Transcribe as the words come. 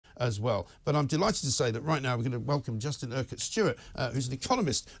as well. But I'm delighted to say that right now we're going to welcome Justin Urquhart-Stewart, who's an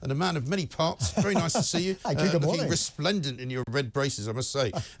economist and a man of many parts. Very nice to see you. Hi, good looking morning. resplendent in your red braces, I must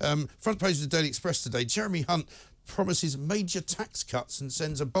say. Front page of the Daily Express today, Jeremy Hunt promises major tax cuts and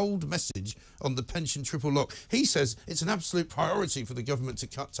sends a bold message on the pension triple lock. He says it's an absolute priority for the government to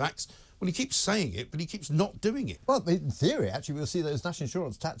cut tax. Well, he keeps saying it, but he keeps not doing it. Well, in theory, actually, we'll see those national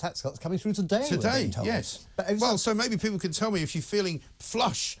insurance tax cuts coming through today. Today, yes. But well, so maybe people can tell me if you're feeling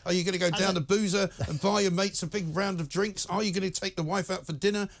flush. Are you going to go down to Boozer and buy your mates a big round of drinks? Are you going to take the wife out for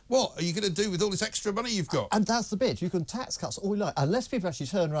dinner? What are you going to do with all this extra money you've got? And that's the bit. You can tax cuts all you like, unless people actually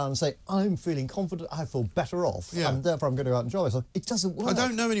turn around and say, I'm feeling confident, I feel better off, and therefore I'm going to go out and enjoy myself. It doesn't work. I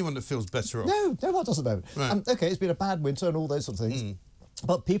don't know anyone that feels better off. No, one doesn't know. Right. OK, it's been a bad winter and all those sort of things.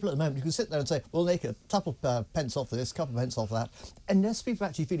 But people at the moment, you can sit there and say, we'll make a couple of pence off this, a couple of pence off that, unless people are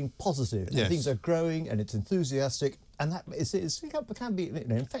actually feeling positive and things are growing and it's enthusiastic, and that can be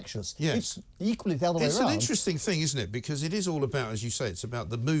infectious. Yes. It's equally the other way around. It's an interesting thing, isn't it? Because it is all about, as you say, it's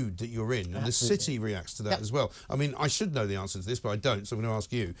about the mood that you're in, and the city reacts to that as well. I mean, I should know the answer to this, but I don't, so I'm going to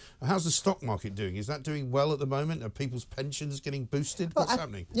ask you. How's the stock market doing? Is that doing well at the moment? Are people's pensions getting boosted? What's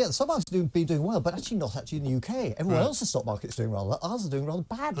happening? Yeah, the stock market's been doing well, but actually not in the UK. Everyone else's stock market's doing well. Ours is doing rather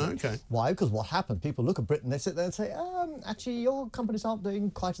badly. Okay. Why? Because what happened? People look at Britain, they sit there and say, actually, your companies aren't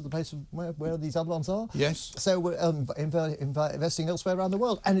doing quite at the place where these other ones are. Yes. So we're investing elsewhere around the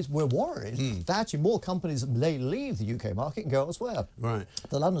world, and we're worried that actually more companies may leave the UK market and go elsewhere. Right.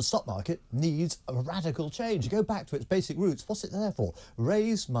 The London stock market needs a radical change. Go back to its basic roots. What's it there for?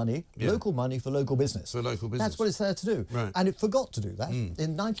 Raise money, local money for local business. For local business. That's what it's there to do. Right. And it forgot to do that.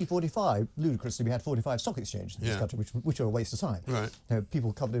 In 1945, ludicrously, we had 45 stock exchanges in this country, which are a waste of time. Right. You know,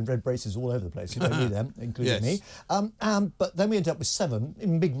 people covered in red braces all over the place. You don't need them, including me. But then we ended up with 7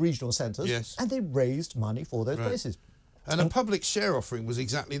 in big regional centres, and they raised money for those places. And a public share offering was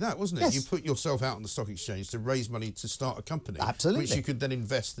exactly that, wasn't it? Yes. You put yourself out on the stock exchange to raise money to start a company. Absolutely. Which you could then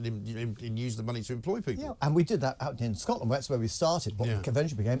invest and use the money to employ people. Yeah, and we did that out in Scotland. That's where we started, what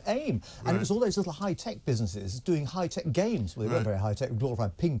eventually became AIM. And it was all those little high-tech businesses doing high-tech games. Well, they weren't very high-tech,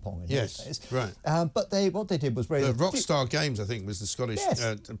 glorified ping-pong in those days. Right. But what they did was raise... Rockstar Games, I think, was the Scottish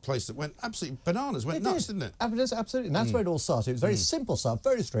place that went absolutely bananas, went nuts, didn't it? Absolutely. And that's where it all started. It was very simple stuff,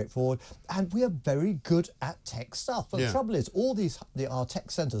 very straightforward, and we are very good at tech stuff. But the trouble is, all our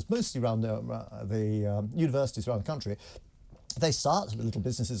tech centres, mostly around the universities around the country, they start with little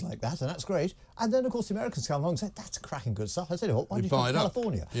businesses like that, and that's great. And then, of course, the Americans come along and say, that's cracking good stuff. I said, why don't you come to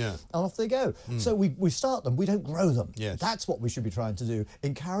California? And off they go. So we start them, we don't grow them. That's what we should be trying to do.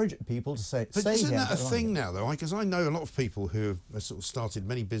 Encourage people to say, but isn't that a thing now, though? Because I know a lot of people who have sort of started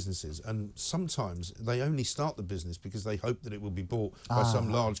many businesses, and sometimes they only start the business because they hope that it will be bought by some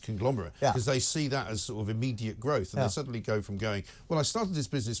large conglomerate, because they see that as sort of immediate growth, and they suddenly go from going, well, I started this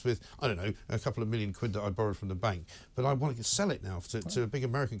business with, I don't know, a couple of million quid that I borrowed from the bank, but I want to sell it now to a big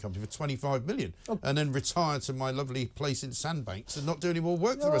American company for 25 million, and then retire to my lovely place in Sandbanks and not do any more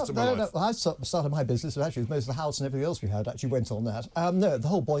work for the rest of my life. I started my business, and actually most of the house and everything else we had actually went on that. No, the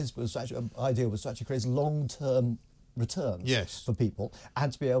whole idea was to actually create long-term returns for people,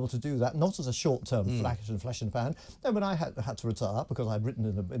 and to be able to do that not as a short-term flash and pan. Then when I had to retire, because I'd written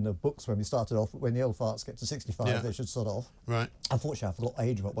in the books when we started off, when the old farts get to 65, they should start off. Right. Unfortunately, I forgot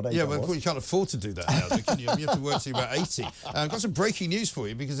age, what age I was. Well, you can't afford to do that now, can you? You have to work till you're about 80. I've got some breaking news for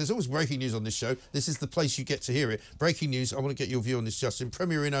you, because there's always breaking news on this show. This is the place you get to hear it. Breaking news, I want to get your view on this, Justin.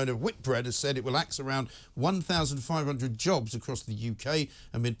 Premierinn owner Whitbread has said it will axe around 1,500 jobs across the UK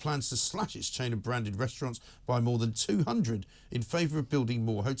amid plans to slash its chain of branded restaurants by more than 200 in favour of building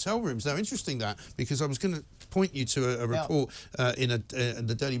more hotel rooms. Now, interesting that, because I was going to point you to a report in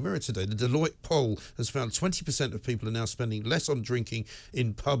the Daily Mirror today. The Deloitte poll has found 20% of people are now spending less on drinking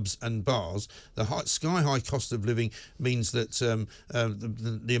in pubs and bars. The sky-high cost of living means that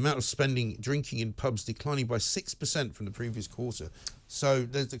the amount of drinking in pubs declining by 6% from the previous quarter. So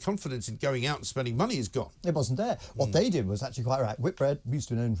the confidence in going out and spending money is gone. It wasn't there. What they did was actually quite right. Whitbread used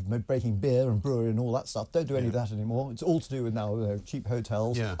to be known for breaking beer and brewery and all that stuff. Don't do any of that anymore. It's all to do with now cheap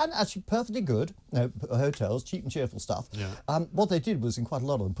hotels. And actually perfectly good hotels, cheap and cheerful stuff. What they did was, in quite a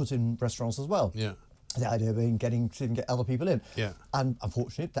lot of them, put in restaurants as well. The idea being to even get other people in. And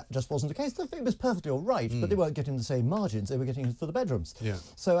unfortunately, that just wasn't the case. It was perfectly all right, but they weren't getting the same margins. They were getting it for the bedrooms.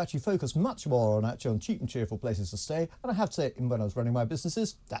 So actually focus much more on cheap and cheerful places to stay. And I have to say, when I was running my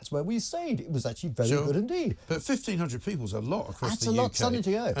businesses, that's where we stayed. It was actually very good indeed. But 1,500 people is a lot across the UK. That's a lot, something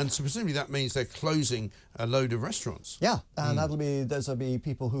to go. And so presumably that means they're closing a load of restaurants. And there'll be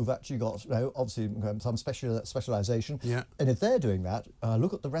people who've actually got, obviously some specialisation. And if they're doing that,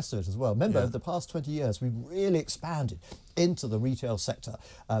 look at the rest of it as well. Remember, over the past 20 years, we've really expanded. into the retail sector,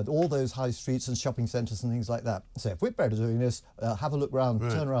 all those high streets and shopping centres and things like that. So if Whitbread are doing this, have a look round,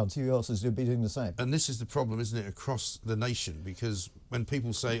 turn around, see who else is doing the same. And this is the problem, isn't it, across the nation? Because when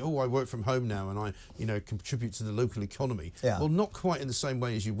people say, "Oh, I work from home now and I, contribute to the local economy," well, not quite in the same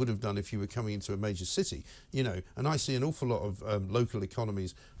way as you would have done if you were coming into a major city, And I see an awful lot of local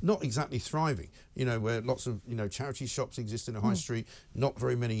economies not exactly thriving, where lots of charity shops exist in a high street, not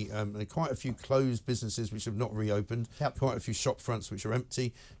very many, quite a few closed businesses which have not reopened, quite a few shop fronts which are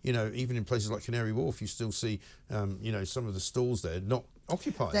empty. Even in places like Canary Wharf, you still see, some of the stalls there not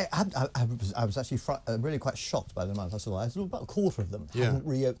occupied. Yeah, I was actually really quite shocked by the amount I saw. I saw about a quarter of them hadn't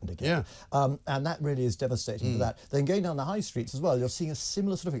reopened again. And that really is devastating for that. Then going down the high streets as well, you're seeing a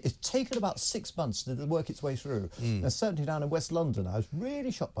similar sort of thing. It's taken about 6 months to work its way through. And certainly down in West London, I was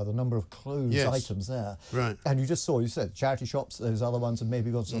really shocked by the number of closed items there. Right. And you said charity shops, those other ones have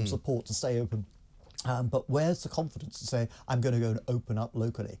maybe got some support to stay open. But where's the confidence to say, I'm going to go and open up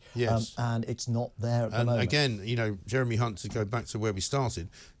locally? Yes. And it's not there at the moment. Again, Jeremy Hunt, to go back to where we started,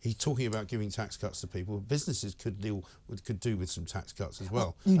 he's talking about giving tax cuts to people. Businesses could do with some tax cuts as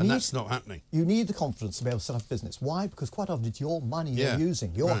well. That's not happening. You need the confidence to be able to set up a business. Why? Because quite often it's your money you're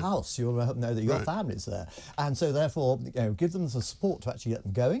using, your house, you know that your family's there. And so therefore, give them the support to actually get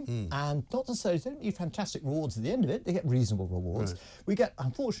them going. And not necessarily, they don't need fantastic rewards at the end of it, they get reasonable rewards. We get,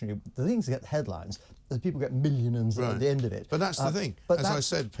 unfortunately, the things that get the headlines, people get millions at the end of it. But that's the thing. As I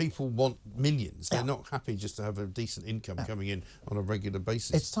said, people want millions. They're not happy just to have a decent income coming in on a regular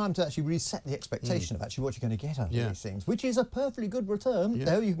basis. It's time to actually reset the expectation of actually what you're going to get out of these things, which is a perfectly good return.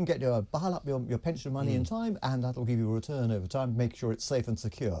 You can get pile up your pension money in time, and that'll give you a return over time, make sure it's safe and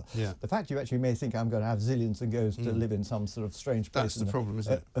secure. The fact you actually may think I'm going to have zillions and goes to live in some sort of strange place. That's the problem,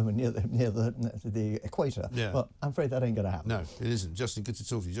 isn't it? Near the equator. Well, I'm afraid that ain't going to happen. No, it isn't. Justin, good to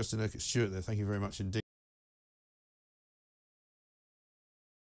talk to you. Justin Urquhart Stewart there, thank you very much indeed.